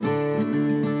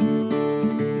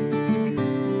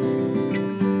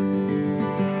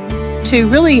to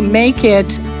really make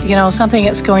it, something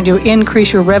that's going to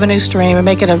increase your revenue stream and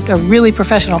make it a really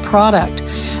professional product,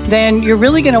 then you're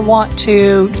really going to want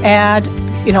to add,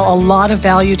 a lot of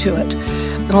value to it.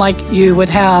 And like you would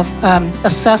have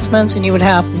assessments, and you would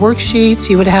have worksheets,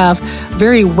 you would have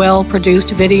very well-produced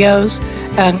videos,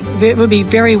 and it would be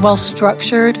very well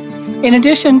structured. In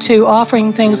addition to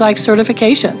offering things like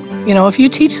certification. If you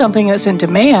teach something that's in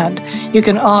demand, you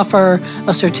can offer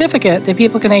a certificate that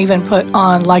people can even put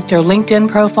on like their LinkedIn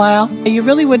profile. You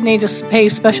really would need to pay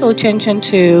special attention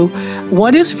to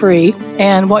what is free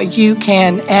and what you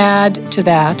can add to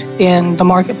that in the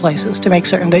marketplaces to make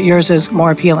certain that yours is more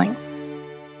appealing.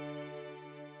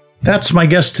 That's my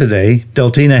guest today,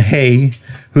 Deltina Hay,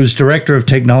 who's Director of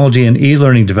Technology and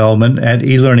E-Learning Development at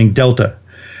eLearning Delta.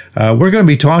 We're going to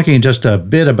be talking just a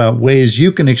bit about ways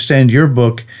you can extend your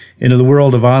book into the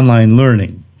world of online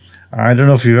learning. I don't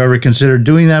know if you've ever considered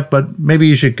doing that, but maybe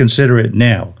you should consider it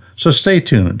now. So stay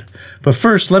tuned. But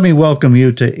first, let me welcome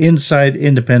you to Inside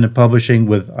Independent Publishing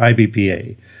with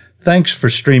IBPA. Thanks for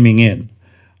streaming in.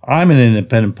 I'm an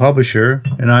independent publisher,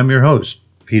 and I'm your host,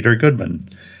 Peter Goodman.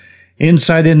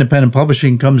 Inside Independent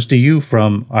Publishing comes to you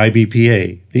from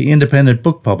IBPA, the Independent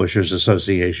Book Publishers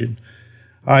Association.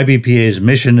 IBPA's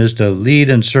mission is to lead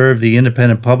and serve the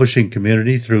independent publishing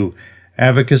community through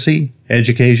advocacy,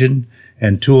 education,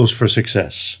 and tools for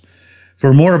success.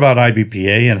 For more about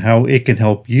IBPA and how it can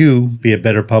help you be a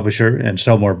better publisher and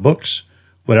sell more books,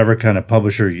 whatever kind of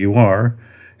publisher you are,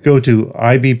 go to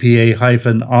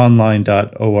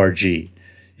ibpa-online.org.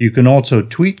 You can also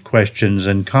tweet questions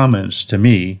and comments to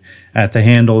me at the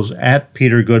handles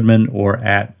 @PeterGoodman or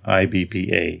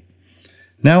 @IBPA.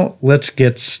 Now, let's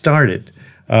get started.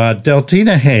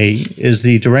 Deltina Hay is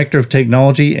the Director of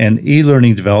Technology and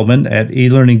E-Learning Development at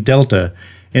eLearning Delta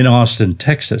in Austin,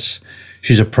 Texas.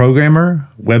 She's a programmer,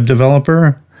 web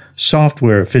developer,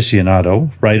 software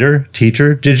aficionado, writer,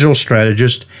 teacher, digital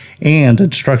strategist, and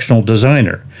instructional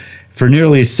designer. For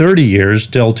nearly 30 years,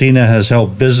 Deltina has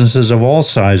helped businesses of all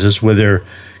sizes with their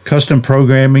custom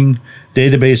programming,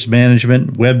 database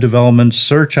management, web development,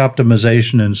 search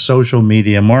optimization, and social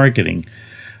media marketing.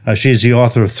 She is the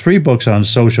author of 3 books on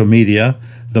social media,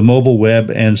 the mobile web,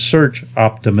 and search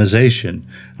optimization.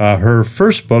 Her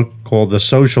first book, called The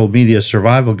Social Media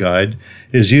Survival Guide,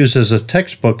 is used as a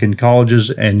textbook in colleges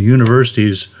and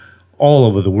universities all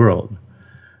over the world.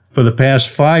 For the past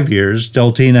 5 years,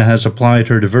 Deltina has applied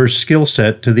her diverse skill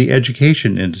set to the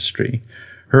education industry.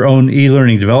 Her own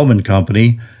e-learning development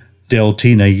company,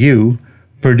 Deltina U,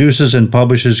 produces and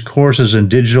publishes courses in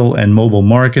digital and mobile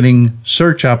marketing,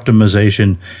 search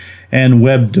optimization, and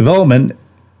web development,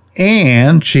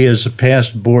 and she is a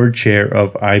past board chair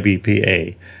of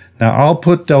IBPA. Now, I'll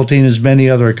put Deltina's many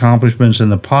other accomplishments in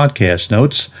the podcast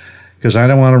notes because I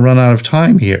don't want to run out of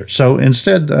time here. So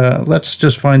instead, let's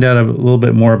just find out a little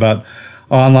bit more about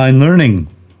online learning.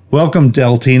 Welcome,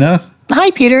 Deltina.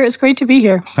 Hi, Peter. It's great to be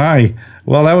here. Hi.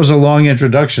 Well, that was a long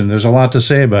introduction. There's a lot to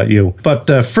say about you. But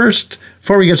first,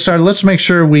 before we get started, let's make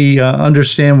sure we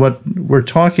understand what we're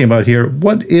talking about here.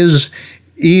 What is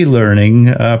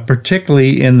e-learning,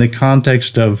 particularly in the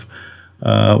context of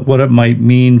what it might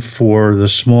mean for the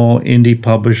small indie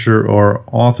publisher or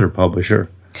author publisher?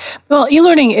 Well,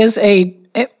 e-learning is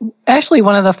actually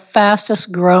one of the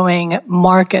fastest growing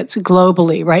markets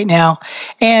globally right now.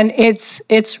 And it's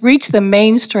reached the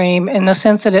mainstream in the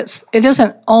sense that it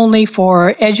isn't only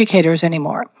for educators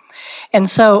anymore. And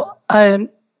so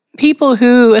people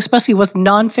who, especially with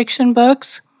nonfiction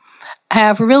books,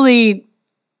 have really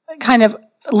kind of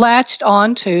latched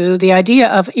onto the idea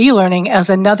of e-learning as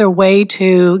another way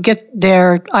to get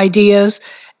their ideas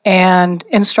and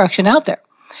instruction out there.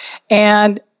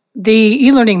 And the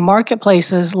e-learning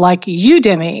marketplaces like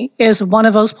Udemy is one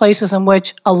of those places in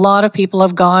which a lot of people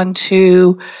have gone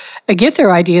to get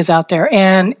their ideas out there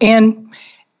and in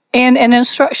an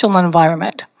instructional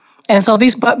environment. And so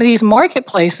these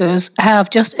marketplaces have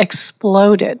just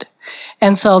exploded.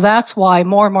 And so that's why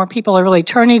more and more people are really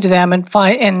turning to them and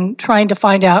trying to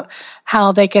find out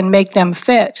how they can make them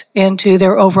fit into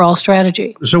their overall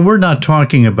strategy. So we're not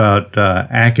talking about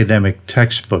academic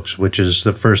textbooks, which is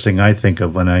the first thing I think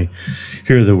of when I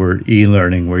hear the word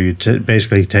e-learning, where you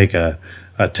basically take a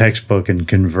textbook and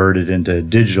convert it into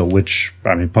digital, which,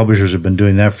 I mean, publishers have been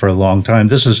doing that for a long time.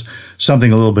 This is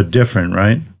something a little bit different,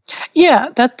 right? Yeah,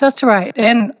 that's right.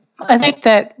 And I think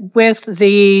that with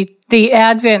the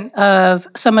advent of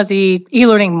some of the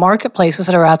e-learning marketplaces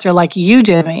that are out there, like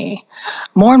Udemy,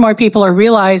 more and more people are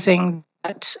realizing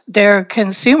that their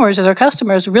consumers or their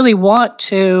customers really want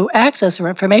to access their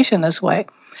information this way.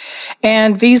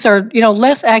 And these are,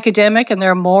 less academic, and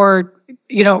they're more,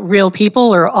 real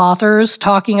people or authors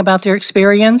talking about their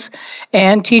experience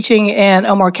and teaching in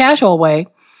a more casual way.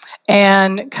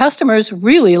 And customers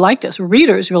really like this.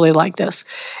 Readers really like this.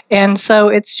 And so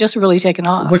it's just really taken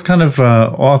off. What kind of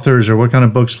authors or what kind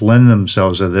of books lend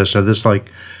themselves to this? Are this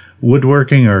like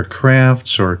woodworking or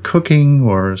crafts or cooking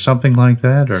or something like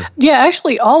that? Or yeah,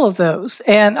 actually all of those.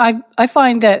 And I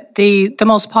find that the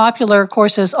most popular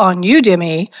courses on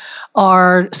Udemy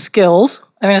are skills.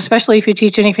 I mean, especially if you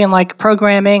teach anything like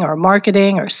programming or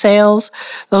marketing or sales,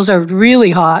 those are really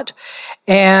hot.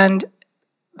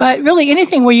 But really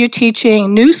anything where you're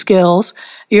teaching new skills,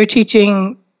 you're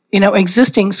teaching,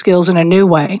 existing skills in a new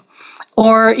way.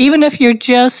 Or even if you're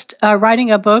just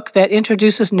writing a book that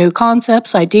introduces new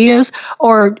concepts, ideas,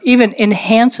 or even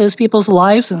enhances people's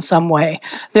lives in some way,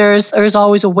 there's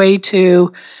always a way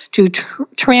to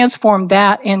transform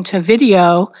that into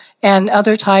video and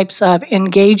other types of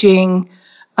engaging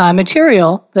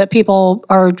material that people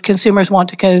or consumers want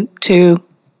to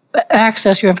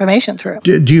access your information through.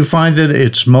 Do you find that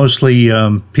it's mostly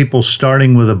people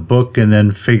starting with a book and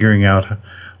then figuring out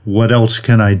what else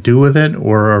can I do with it,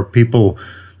 or are people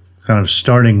kind of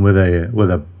starting with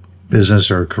a business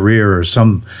or a career or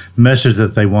some message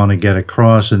that they want to get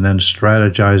across and then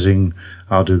strategizing,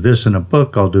 I'll do this in a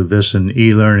book, I'll do this in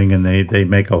e-learning, and they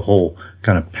make a whole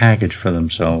kind of package for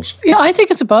themselves? Yeah, I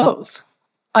think it's both.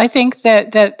 I think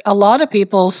that a lot of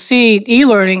people see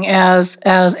e-learning as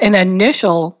an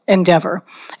initial endeavor,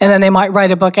 and then they might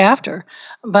write a book after.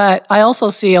 But I also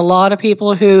see a lot of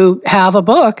people who have a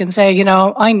book and say,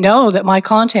 I know that my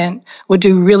content would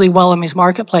do really well in these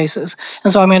marketplaces,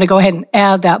 and so I'm going to go ahead and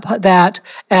add that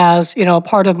as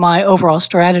part of my overall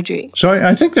strategy. So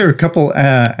I think there are a couple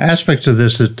aspects of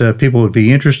this that people would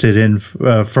be interested in.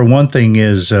 For one thing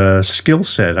is skill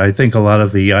set. I think a lot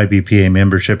of the IBPA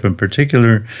membership in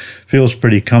particular feels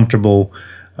pretty comfortable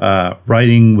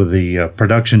writing with the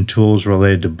production tools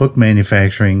related to book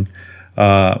manufacturing.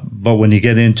 But when you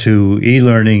get into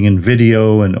e-learning and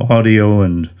video and audio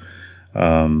and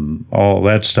all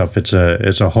that stuff, it's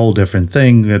a whole different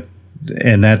thing.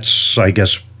 And that's, I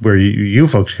guess, where you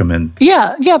folks come in.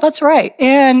 Yeah, that's right.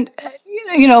 And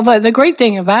the great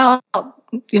thing about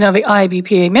the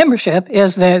IBPA membership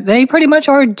is that they pretty much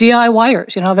are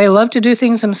DIYers. They love to do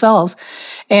things themselves,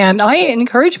 and I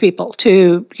encourage people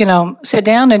to sit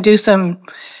down and do some.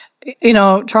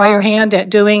 Try your hand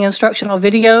at doing instructional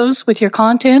videos with your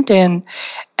content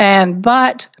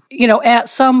but at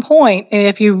some point,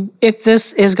 if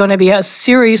this is going to be a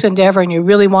serious endeavor and you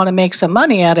really want to make some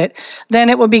money at it, then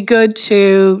it would be good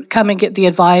to come and get the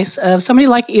advice of somebody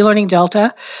like eLearning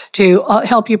Delta to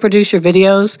help you produce your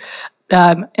videos.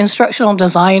 Instructional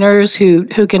designers who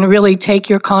can really take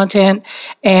your content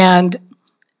and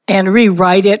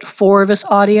rewrite it for this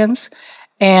audience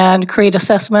and create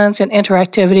assessments and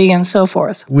interactivity and so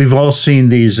forth. We've all seen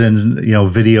these in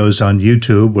videos on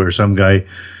YouTube where some guy,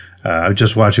 I was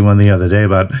just watching one the other day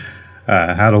about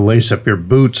how to lace up your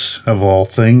boots, of all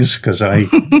things, because I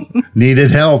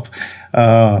needed help.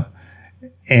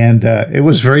 And it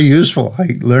was very useful.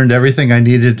 I learned everything I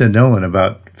needed to know in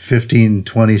about 15,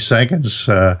 20 seconds,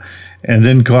 and it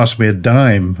didn't cost me a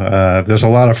dime. There's a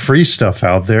lot of free stuff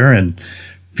out there, and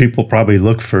people probably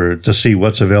look to see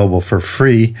what's available for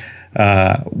free.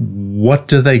 What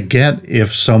do they get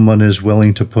if someone is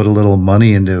willing to put a little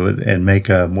money into it and make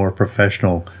a more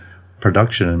professional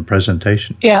production and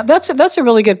presentation? Yeah, that's a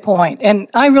really good point. And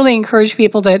I really encourage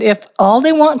people that if all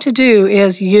they want to do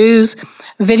is use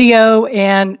video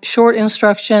and short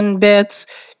instruction bits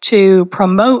to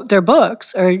promote their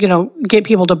books or, get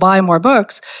people to buy more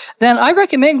books, then I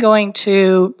recommend going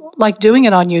to doing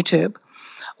it on YouTube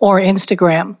or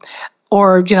Instagram,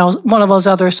 or one of those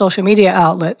other social media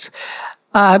outlets.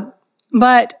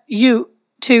 But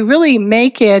to really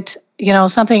make it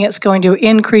something that's going to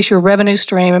increase your revenue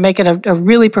stream and make it a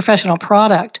really professional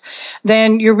product,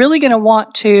 then you're really going to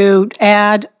want to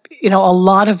add a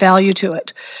lot of value to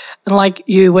it. And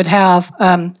you would have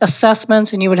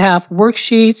assessments, and you would have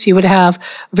worksheets, you would have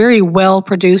very well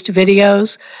produced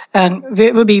videos, and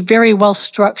it would be very well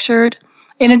structured.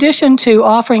 In addition to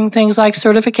offering things like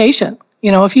certification.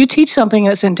 If you teach something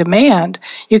that's in demand,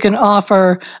 you can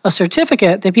offer a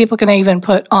certificate that people can even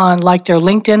put on their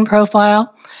LinkedIn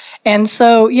profile. And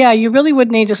so, you really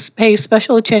would need to pay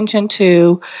special attention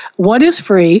to what is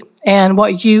free and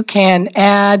what you can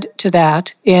add to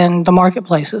that in the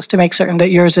marketplaces to make certain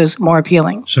that yours is more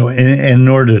appealing. So in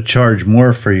order to charge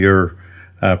more for your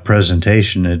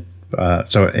presentation,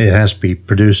 so it has to be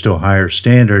produced to a higher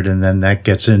standard, and then that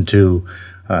gets into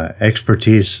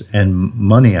expertise and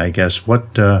money, I guess.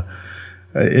 What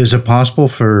Is it possible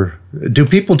do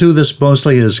people do this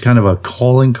mostly as kind of a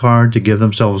calling card to give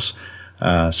themselves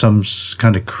some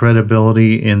kind of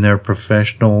credibility in their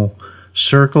professional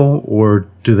circle, or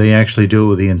do they actually do it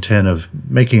with the intent of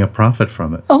making a profit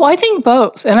from it? Oh, I think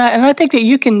both, and I think that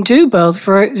you can do both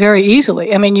very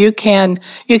easily. I mean, you can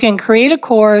create a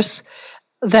course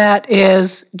that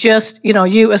is just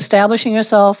you establishing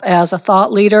yourself as a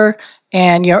thought leader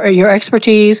and your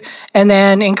expertise, and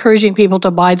then encouraging people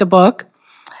to buy the book.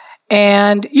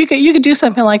 And you could do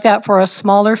something like that for a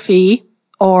smaller fee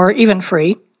or even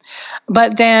free.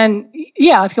 But then,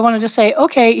 if you wanted to say,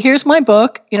 okay, here's my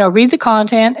book, read the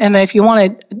content. And then if you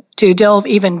wanted to delve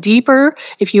even deeper,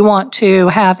 if you want to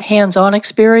have hands-on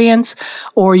experience,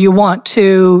 or you want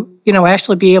to,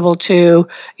 actually be able to,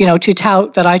 to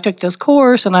tout that I took this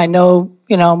course and I know,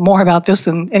 more about this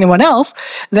than anyone else,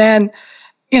 then,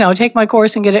 take my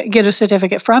course and get a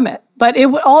certificate from it. But it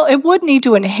would need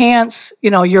to enhance,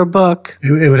 your book.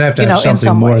 It would have to have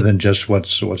something more way than just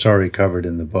what's already covered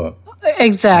in the book.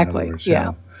 Exactly. Words,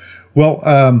 yeah. Well,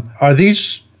 are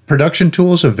these production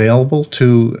tools available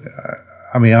to?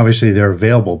 I mean, obviously they're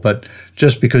available, but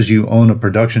just because you own a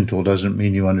production tool doesn't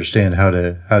mean you understand how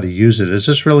to use it. Is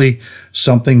this really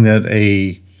something that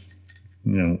a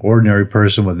ordinary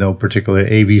person with no particular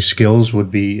AV skills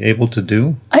would be able to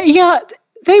do? Yeah,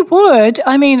 they would.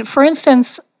 I mean, for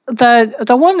instance,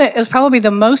 the one that is probably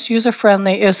the most user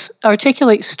friendly is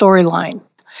Articulate Storyline.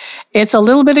 It's a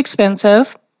little bit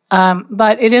expensive.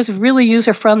 But it is really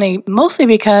user-friendly, mostly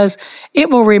because it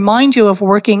will remind you of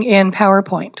working in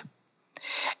PowerPoint.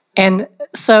 And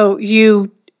so you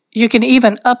can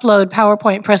even upload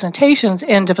PowerPoint presentations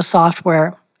into the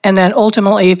software, and then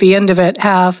ultimately at the end of it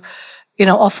have,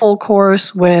 a full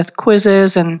course with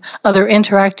quizzes and other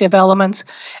interactive elements.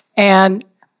 And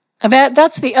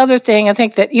that's the other thing I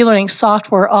think that e-learning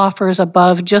software offers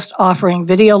above just offering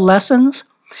video lessons,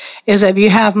 is that you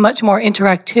have much more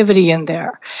interactivity in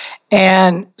there.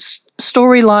 And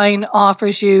Storyline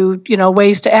offers you,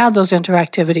 ways to add those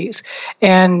interactivities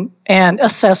and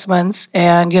assessments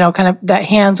and, kind of that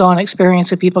hands-on experience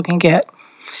that people can get.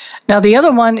 Now, the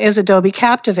other one is Adobe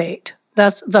Captivate.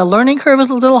 That's the learning curve is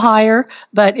a little higher,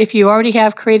 but if you already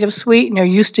have Creative Suite and you're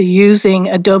used to using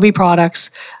Adobe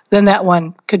products, then that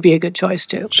one could be a good choice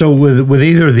too. So with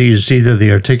either of these, either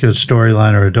the Articulate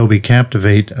Storyline or Adobe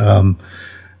Captivate,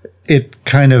 it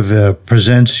kind of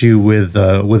presents you with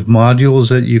modules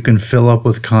that you can fill up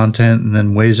with content, and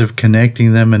then ways of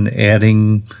connecting them and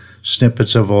adding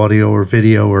snippets of audio or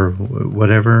video or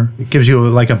whatever. It gives you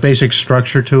like a basic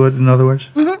structure to it, in other words?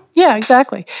 Mm-hmm. Yeah,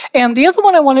 exactly. And the other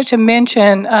one I wanted to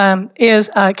mention is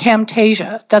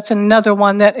Camtasia. That's another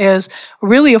one that is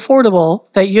really affordable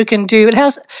that you can do. It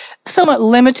has somewhat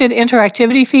limited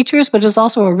interactivity features, but it's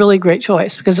also a really great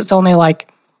choice because it's only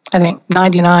like, I think,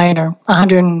 $99 or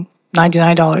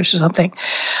 $199 or something.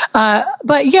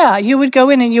 But yeah, you would go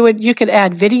in and you could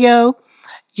add video.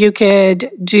 You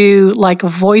could do like a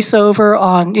voiceover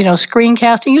on,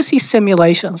 screencasting. You see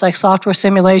simulations, like software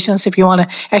simulations, if you want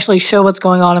to actually show what's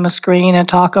going on the screen and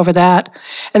talk over that.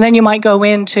 And then you might go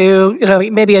into,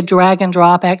 maybe a drag and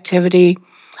drop activity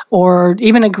or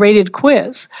even a graded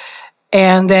quiz.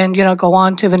 And then, go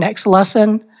on to the next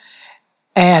lesson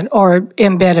or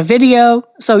embed a video.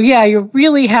 So yeah, you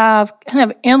really have kind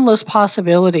of endless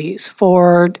possibilities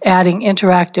for adding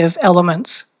interactive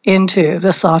elements into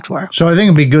the software. So I think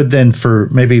it'd be good then for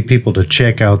maybe people to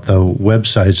check out the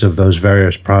websites of those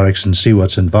various products and see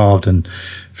what's involved and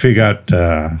figure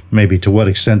out maybe to what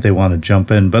extent they want to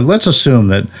jump in. But let's assume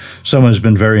that someone's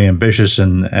been very ambitious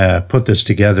and put this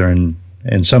together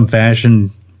in some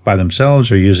fashion by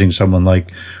themselves or using someone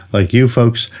like you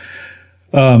folks.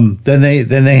 Then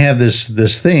they have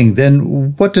this thing.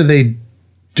 Then what do they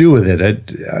do with it?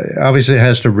 It obviously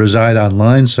has to reside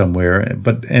online somewhere,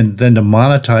 and then to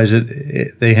monetize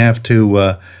it, they have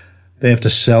to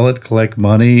sell it, collect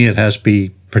money. It has to be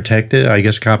protected, I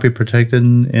guess, copy protected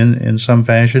in some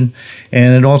fashion,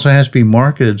 and it also has to be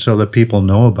marketed so that people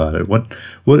know about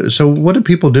it. So what do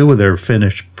people do with their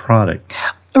finished product?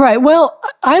 Right. Well,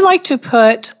 I like to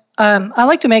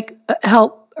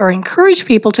help or encourage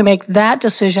people to make that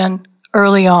decision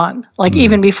early on, like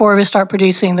even before we start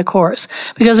producing the course,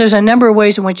 because there's a number of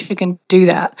ways in which you can do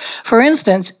that. For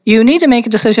instance, you need to make a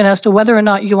decision as to whether or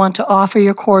not you want to offer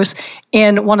your course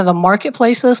in one of the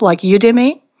marketplaces like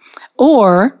Udemy,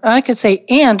 or I could say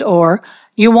or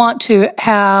you want to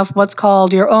have what's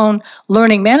called your own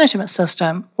learning management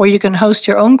system where you can host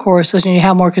your own courses and you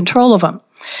have more control of them.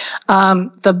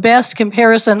 The best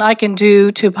comparison I can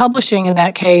do to publishing in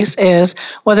that case is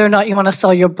whether or not you want to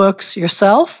sell your books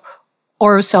yourself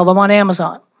or sell them on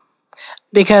Amazon.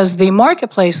 because the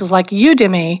marketplaces like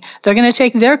Udemy, they're going to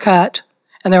take their cut,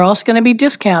 and they're also going to be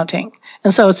discounting.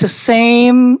 And so it's the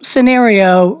same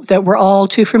scenario that we're all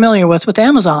too familiar with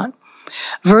Amazon,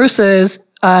 versus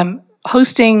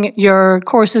hosting your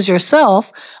courses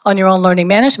yourself on your own learning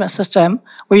management system,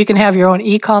 where you can have your own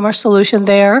e-commerce solution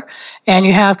there, and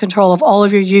you have control of all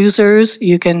of your users.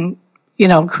 You can,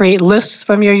 create lists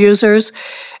from your users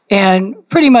and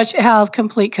pretty much have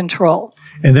complete control.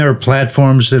 And there are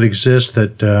platforms that exist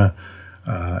that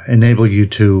enable you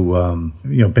to,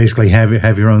 basically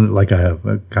have your own, like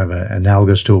a kind of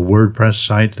analogous to a WordPress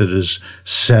site that is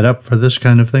set up for this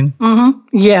kind of thing? Mm-hmm.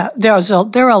 Yeah, there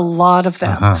are a lot of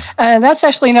them. Uh-huh. And that's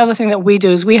actually another thing that we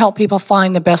do is we help people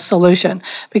find the best solution,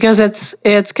 because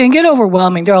it can get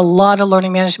overwhelming. There are a lot of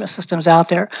learning management systems out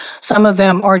there. Some of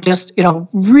them are just,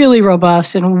 really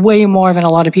robust and way more than a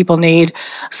lot of people need.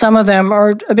 Some of them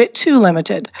are a bit too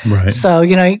limited. Right. So,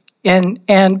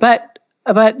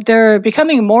 but they're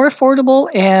becoming more affordable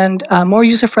and more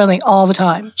user-friendly all the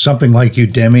time. Something like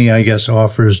Udemy, I guess,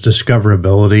 offers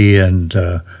discoverability, and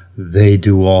they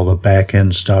do all the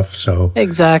back-end stuff. So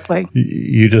exactly,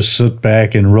 you just sit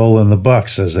back and roll in the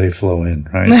bucks as they flow in,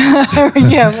 right?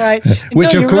 Yeah, right.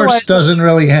 Which, of course, doesn't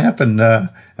really happen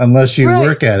unless you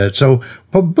work at it. So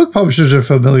book publishers are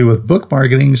familiar with book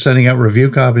marketing, sending out review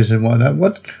copies and whatnot.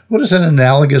 What is an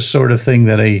analogous sort of thing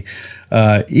that a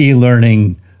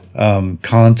e-learning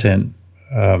content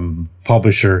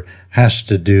publisher has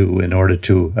to do in order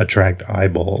to attract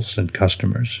eyeballs and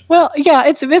customers? Well, yeah,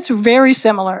 it's very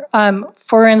similar.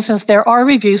 For instance, there are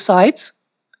review sites,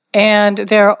 and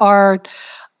there are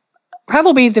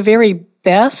probably the very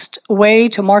best way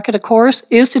to market a course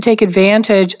is to take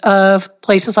advantage of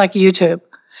places like YouTube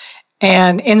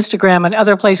and Instagram and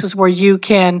other places where you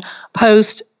can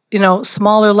post,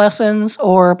 smaller lessons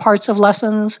or parts of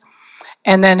lessons,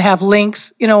 and then have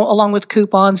links, along with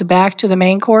coupons back to the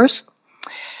main course.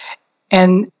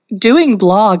 And doing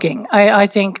blogging, I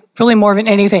think, really more than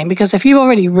anything, because if you've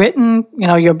already written,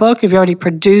 your book, if you've already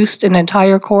produced an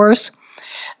entire course,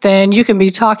 then you can be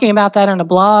talking about that in a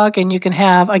blog, and you can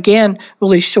have, again,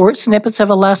 really short snippets of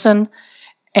a lesson.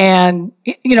 And,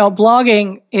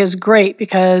 blogging is great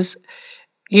because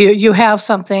you have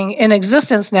something in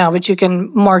existence now that you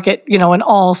can market, in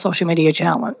all social media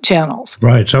channels.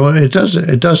 Right. So it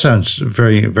does sound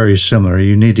very, very similar.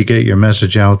 You need to get your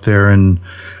message out there, and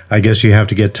I guess you have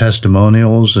to get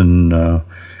testimonials, and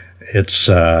it's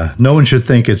no one should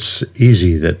think it's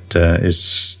easy, that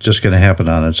it's just going to happen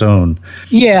on its own.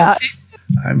 Yeah.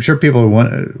 I'm sure people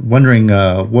are wondering,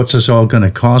 what's this all going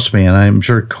to cost me? And I'm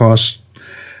sure costs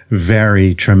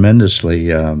vary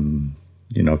tremendously.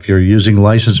 If you're using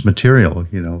licensed material,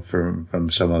 from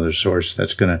some other source,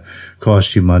 that's going to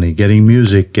cost you money. Getting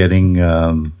music, getting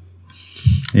all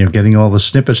the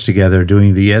snippets together,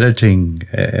 doing the editing,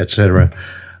 etc.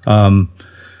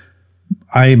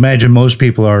 I imagine most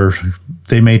people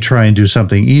they may try and do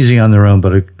something easy on their own,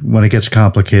 but when it gets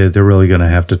complicated, they're really going to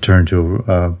have to turn to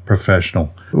a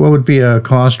professional. What would be a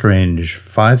cost range?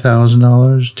 $5,000,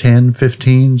 $10,000,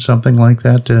 $15,000, something like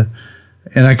that?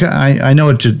 And I know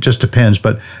it just depends,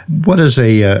 but what is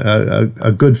a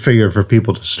good figure for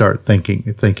people to start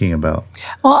thinking about?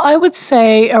 Well, I would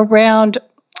say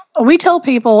we tell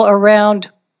people around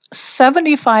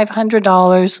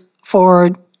 $7,500 for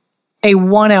a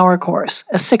 1-hour course,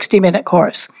 a 60-minute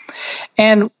course.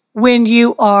 And when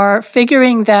you are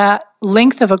figuring that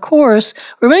length of a course,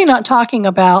 we're really not talking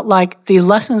about like the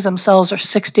lessons themselves are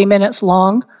 60 minutes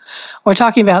long. We're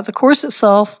talking about the course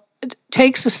itself. It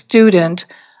takes a student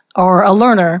or a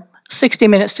learner 60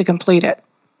 minutes to complete it.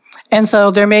 And so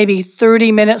there may be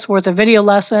 30 minutes worth of video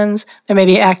lessons. There may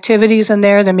be activities in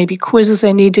there. There may be quizzes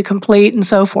they need to complete and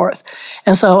so forth.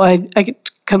 And so a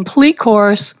complete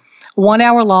course, 1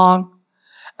 hour long,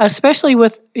 especially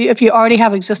if you already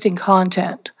have existing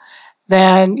content,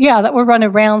 then that would run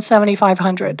around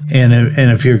 $7,500.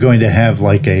 And if you're going to have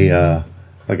like a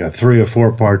 3 or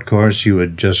 4 part course, you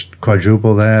would just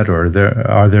quadruple that, or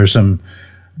are there some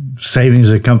savings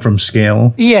that come from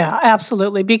scale? Yeah,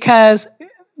 absolutely, because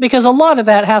a lot of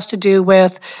that has to do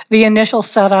with the initial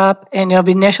setup and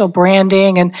the initial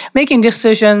branding and making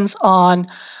decisions on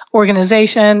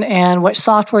organization and what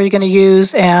software you're going to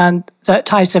use and the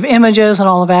types of images and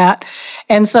all of that.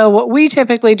 And so what we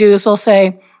typically do is we'll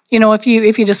say, if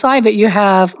you decide that you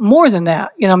have more than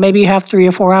that, maybe you have 3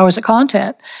 or 4 hours of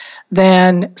content,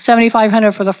 then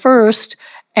 $7,500 for the first,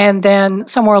 and then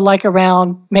somewhere like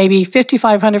around maybe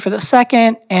 $5,500 for the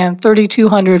second and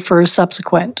 $3,200 for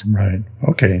subsequent. Right.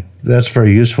 Okay. That's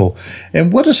very useful.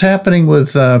 And what is happening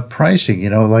with pricing?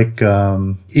 Like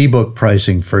ebook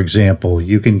pricing, for example.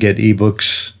 You can get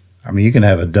ebooks I mean, you can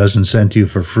have a dozen sent to you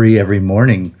for free every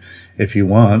morning if you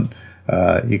want.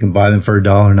 You can buy them for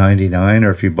 $1.99,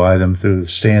 or if you buy them through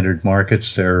standard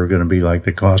markets, they're going to be like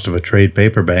the cost of a trade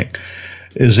paperback.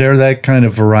 Is there that kind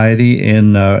of variety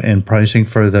in pricing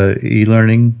for the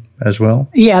e-learning as well?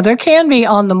 Yeah, there can be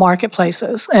on the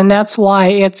marketplaces, and that's why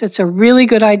it's a really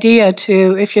good idea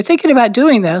to, if you're thinking about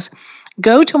doing this,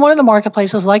 go to one of the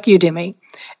marketplaces like Udemy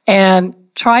and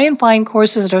try and find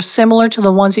courses that are similar to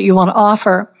the ones that you want to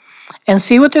offer, and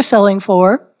see what they're selling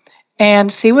for,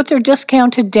 and see what they're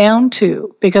discounted down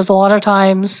to, because a lot of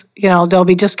times, they'll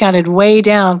be discounted way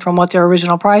down from what their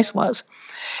original price was.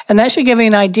 And that should give you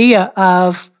an idea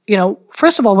of,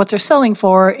 first of all, what they're selling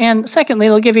for, and secondly,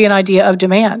 it'll give you an idea of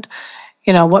demand,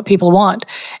 what people want.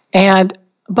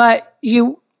 But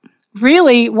you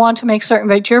really want to make certain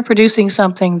that you're producing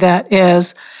something that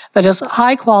is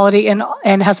high quality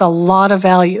and has a lot of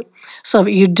value, so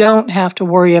that you don't have to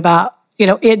worry about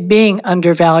it being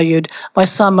undervalued by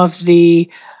some of the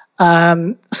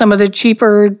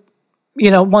cheaper,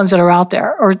 ones that are out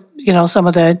there, or some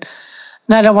of the,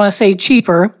 and I don't want to say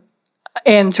cheaper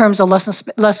in terms of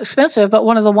less expensive, but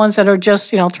one of the ones that are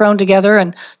just thrown together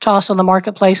and tossed on the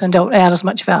marketplace and don't add as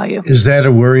much value. Is that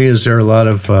a worry? Is there a lot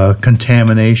of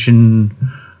contamination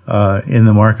in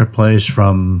the marketplace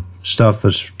from stuff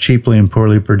that's cheaply and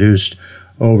poorly produced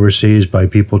overseas by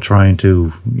people trying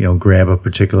to, grab a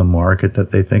particular market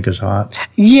that they think is hot?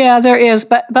 Yeah, there is.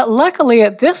 But luckily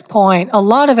at this point, a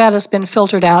lot of that has been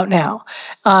filtered out now.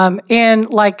 In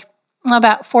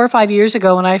about 4 or 5 years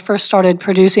ago, when I first started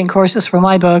producing courses for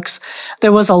my books,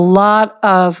 there was a lot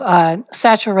of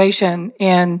saturation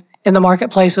in the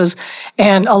marketplaces,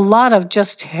 and a lot of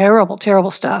just terrible, terrible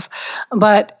stuff.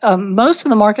 But most of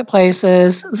the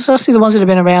marketplaces, especially the ones that have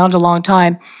been around a long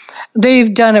time,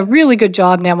 they've done a really good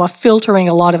job now of filtering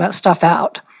a lot of that stuff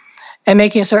out and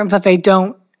making certain that they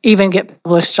don't even get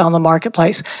published on the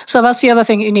marketplace. So that's the other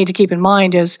thing you need to keep in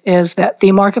mind is that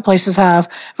the marketplaces have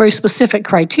very specific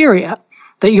criteria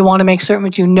that you want to make certain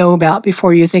that you know about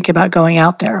before you think about going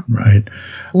out there. Right.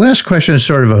 Last question is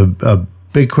sort of a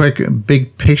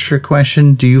big picture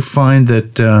question. Do you find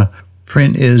that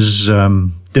print is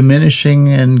diminishing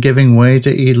and giving way to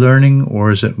e-learning,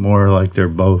 or is it more like they're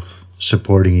both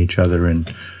supporting each other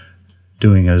and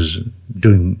doing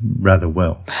rather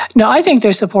well? No, I think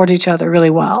they support each other really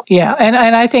well. Yeah,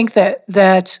 and I think that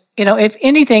if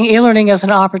anything, e-learning is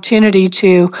an opportunity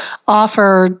to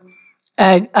offer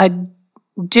a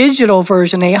digital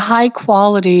version, a high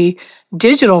quality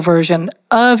digital version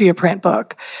of your print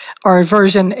book, or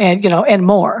version and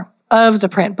more of the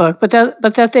print book, but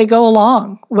that they go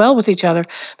along well with each other,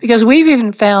 because we've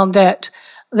even found that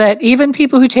even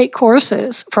people who take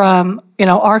courses from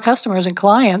our customers and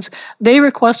clients, they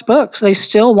request books. They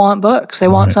still want books. They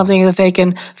want something that they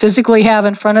can physically have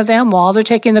in front of them while they're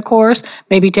taking the course,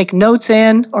 maybe take notes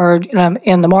in, or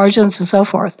in the margins and so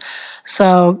forth.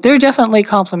 So they're definitely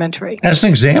complementary. As an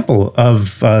example of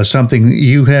something,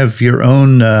 you have your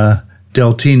own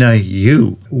Deltina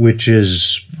U, which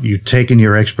is you've taken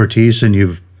your expertise and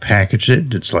you've packaged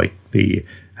it. It's like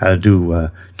how to do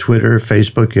Twitter,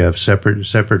 Facebook. You have separate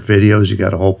videos. You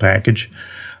got a whole package.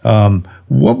 How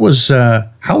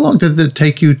long did it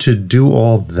take you to do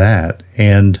all that?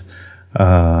 And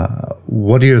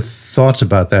what are your thoughts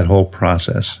about that whole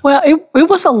process? Well, it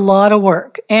was a lot of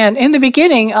work. And in the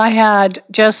beginning, I had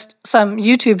just some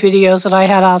YouTube videos that I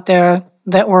had out there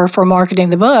that were for marketing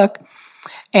the book.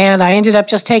 And I ended up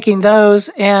just taking those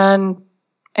and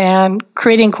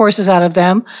creating courses out of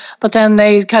them. But then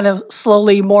they kind of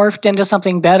slowly morphed into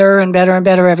something better and better and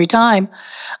better every time.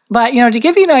 But, to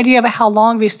give you an idea of how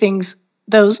long these things,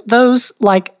 those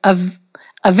like a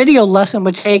video lesson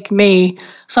would take me,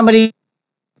 somebody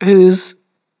who's,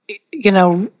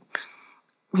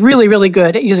 really, really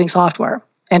good at using software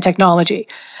and technology.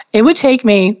 It would take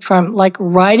me from like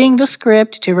writing the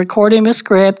script to recording the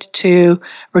script to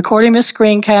recording the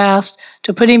screencast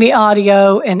to putting the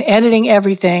audio and editing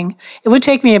everything. It would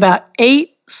take me about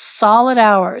 8 solid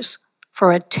hours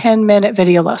for a 10-minute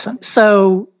video lesson.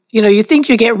 So, you think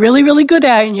you get really, really good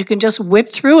at it and you can just whip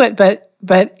through it, but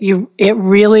it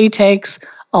really takes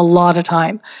a lot of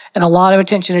time and a lot of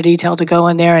attention to detail to go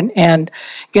in there and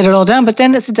get it all done. But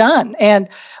then it's done. And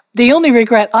the only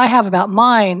regret I have about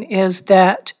mine is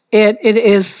that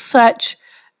it's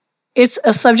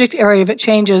a subject area that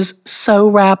changes so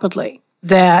rapidly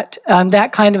that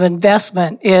that kind of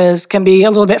investment can be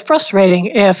a little bit frustrating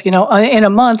if, in a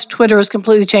month, Twitter has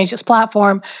completely changed its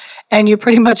platform and you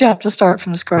pretty much have to start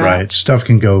from scratch. Right. Stuff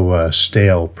can go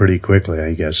stale pretty quickly,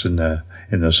 I guess, in the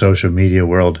social media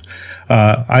world.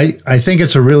 I think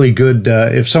it's a really good,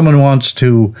 if someone wants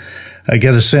to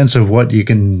get a sense of what you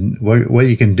can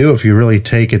do if you really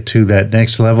take it to that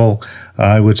next level,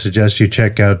 I would suggest you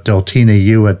check out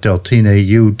DeltinaU at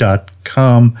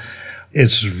deltinau.com.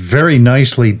 It's very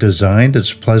nicely designed.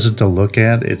 It's pleasant to look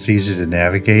at. It's easy to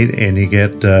navigate, and you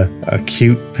get a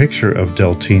cute picture of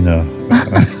Deltina.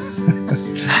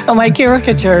 Oh, my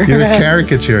caricature. Your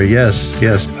caricature, yes.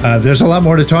 There's a lot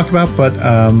more to talk about, but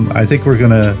I think we're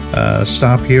going to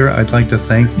stop here. I'd like to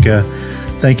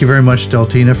thank you very much,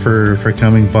 Deltina, for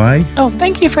coming by. Oh,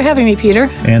 thank you for having me, Peter.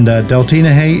 And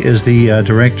Deltina Hay is the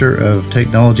Director of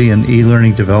Technology and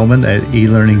E-Learning Development at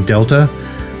eLearning Delta,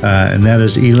 and that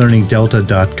is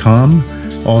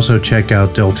elearningdelta.com. Also check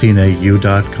out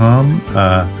deltinau.com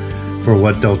for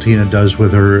what Deltina does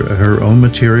with her own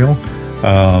material.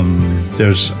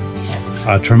 There's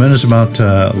a tremendous amount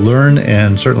to learn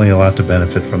and certainly a lot to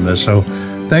benefit from this. So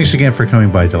thanks again for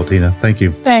coming by, Deltina. Thank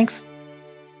you. Thanks.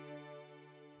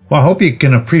 Well, I hope you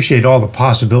can appreciate all the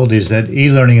possibilities that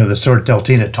e-learning of the sort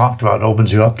Deltina talked about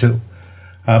opens you up to.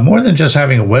 More than just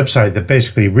having a website that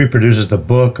basically reproduces the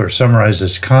book or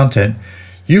summarizes content,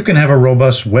 you can have a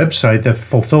robust website that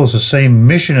fulfills the same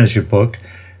mission as your book,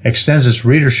 extends its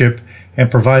readership,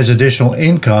 and provides additional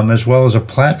income as well as a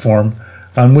platform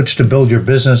on which to build your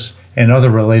business and other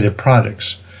related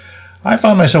products. I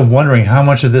found myself wondering how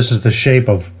much of this is the shape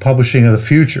of publishing of the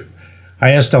future.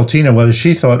 I asked Deltina whether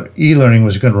she thought e-learning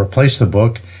was going to replace the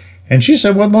book, and she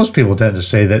said what most people tend to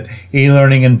say, that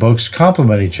e-learning and books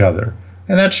complement each other.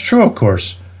 And that's true, of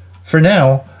course, for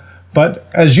now. But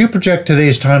as you project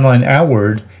today's timeline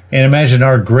outward and imagine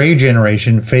our gray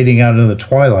generation fading out into the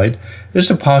twilight, is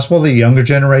it possible that younger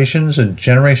generations and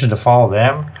generations to follow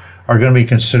them are going to be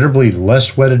considerably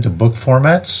less wedded to book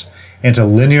formats and to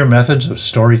linear methods of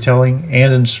storytelling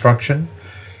and instruction?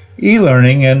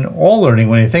 E-learning, and all learning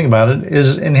when you think about it,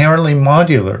 is inherently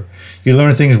modular. You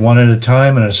learn things one at a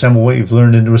time and assemble what you've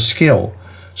learned into a skill.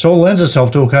 So it lends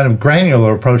itself to a kind of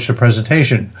granular approach to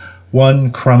presentation,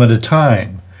 one crumb at a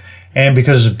time. And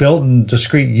because it's built in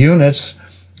discrete units,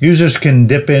 users can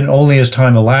dip in only as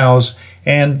time allows,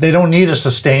 and they don't need a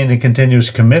sustained and continuous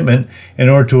commitment in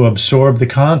order to absorb the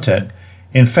content.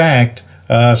 In fact,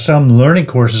 some learning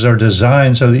courses are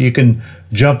designed so that you can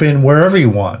jump in wherever you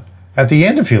want, at the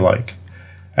end if you like.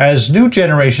 As new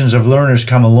generations of learners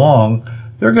come along,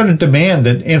 they're going to demand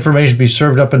that information be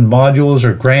served up in modules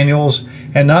or granules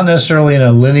and not necessarily in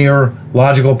a linear,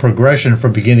 logical progression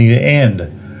from beginning to end.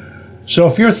 So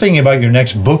if you're thinking about your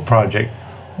next book project,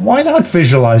 why not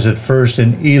visualize it first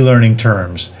in e-learning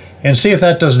terms and see if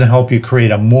that doesn't help you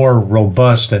create a more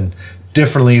robust and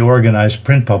differently organized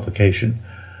print publication?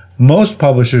 Most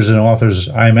publishers and authors,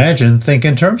 I imagine, think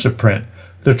in terms of print,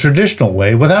 the traditional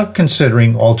way, without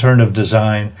considering alternative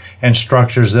design and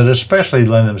structures that especially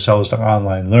lend themselves to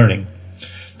online learning.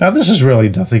 Now, this is really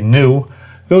nothing new.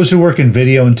 Those who work in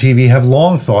video and TV have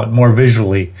long thought more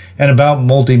visually and about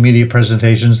multimedia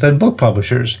presentations than book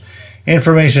publishers.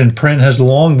 Information in print has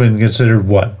long been considered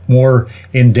more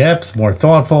in-depth, more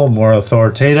thoughtful, more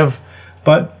authoritative,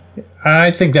 but I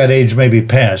think that age may be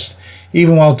past,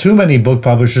 even while too many book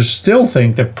publishers still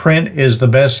think that print is the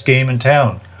best game in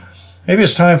town. Maybe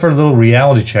it's time for a little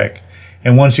reality check,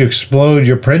 and once you explode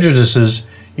your prejudices,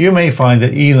 you may find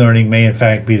that e-learning may in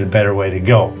fact be the better way to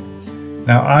go.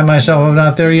 Now, I myself am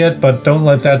not there yet, but don't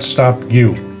let that stop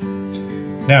you.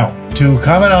 Now, to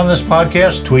comment on this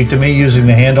podcast, tweet to me using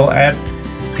the handle at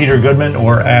Peter Goodman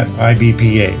or at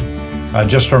IBPA.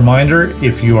 Just a reminder,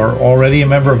 if you are already a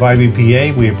member of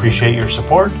IBPA, we appreciate your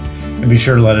support, and be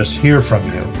sure to let us hear from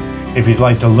you. If you'd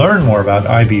like to learn more about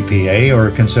IBPA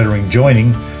or considering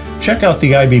joining, check out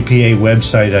the IBPA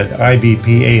website at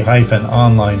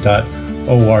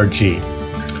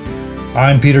ibpa-online.org.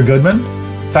 I'm Peter Goodman.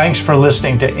 Thanks for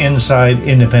listening to Inside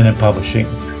Independent Publishing.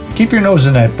 Keep your nose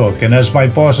in that book, and as my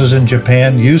bosses in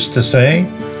Japan used to say,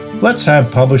 let's have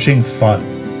publishing fun.